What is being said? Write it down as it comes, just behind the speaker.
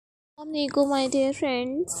Assalamualaikum my dear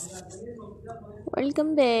friends,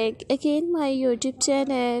 welcome back again my YouTube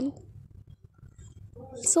channel.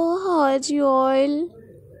 So how are you all?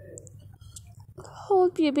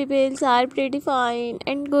 Hope you people are pretty fine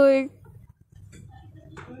and good.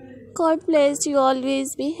 God bless you,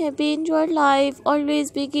 always be happy in your life, always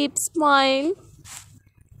be keep smile.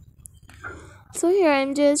 So here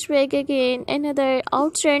I'm just back again, another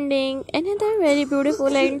outstanding, another very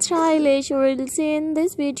beautiful and stylish you will see in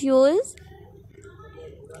this videos.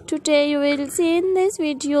 Today you will see in this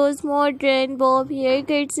videos modern bob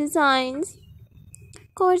haircut designs.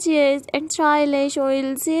 Gorgeous and stylish you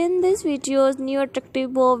will see in this videos new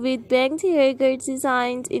attractive bob with bangs haircut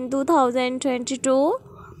designs in 2022.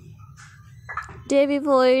 Day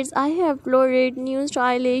before I have uploaded new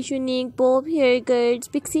stylish unique bob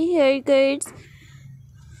haircuts, pixie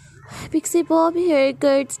bob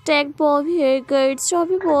haircuts, stacked bob haircuts,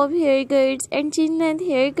 choppy bob haircuts and chin length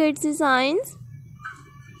haircut designs.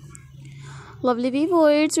 Lovely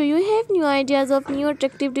viewers, do you have new ideas of new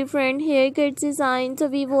attractive different haircut designs? So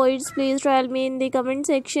viewers, please tell me in the comment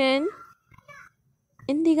section.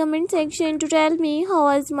 To tell me how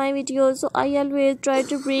was my video. So I always try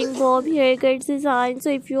to bring bob haircut designs. So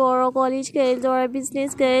if you are a college girls or a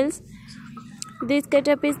business girls, this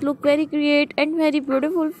setup is look very great and very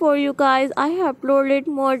beautiful for you guys. I have uploaded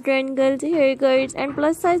modern girls haircuts and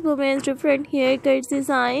plus size women's different haircut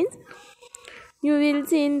designs. You will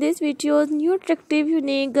see in this videos new attractive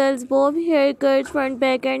unique girls bob haircuts, front,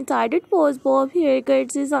 back and sided pose bob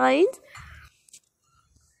haircuts designs.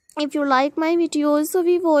 If you like my videos, so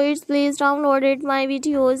viewers, please download my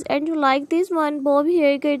videos and you like this one bob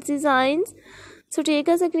haircut designs. So take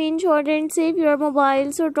a screenshot and save your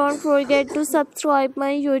mobile. So don't forget to subscribe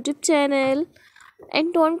my YouTube channel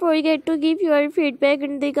and don't forget to give your feedback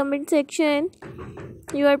in the comment section.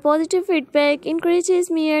 Your positive feedback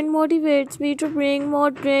encourages me and motivates me to bring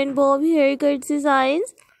modern bob haircut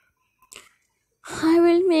designs. I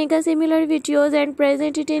will make a similar videos and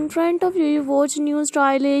present it in front of you. You watch new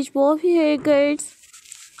stylish bob haircuts,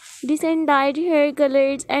 decent dyed hair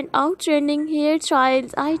colors and outstanding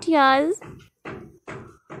hairstyles ideas.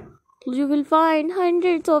 You will find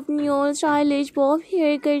hundreds of new stylish bob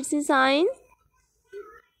haircut designs.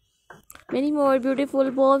 Many more beautiful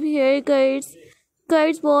bob haircuts,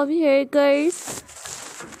 bob haircuts,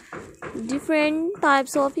 different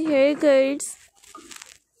types of haircuts.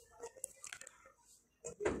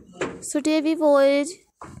 So today viewers,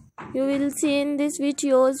 you will see in these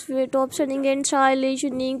videos with top stunning and stylish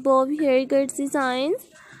unique bob haircut designs.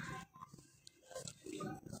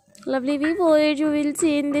 Lovely viewers, you will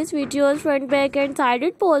see in these videos front, back and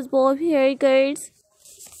sided pose bob haircuts.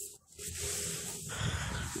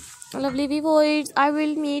 Lovely viewers, I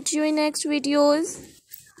will meet you in next videos.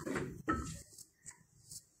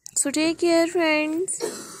 So take care friends.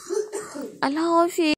 Allah Hafiz.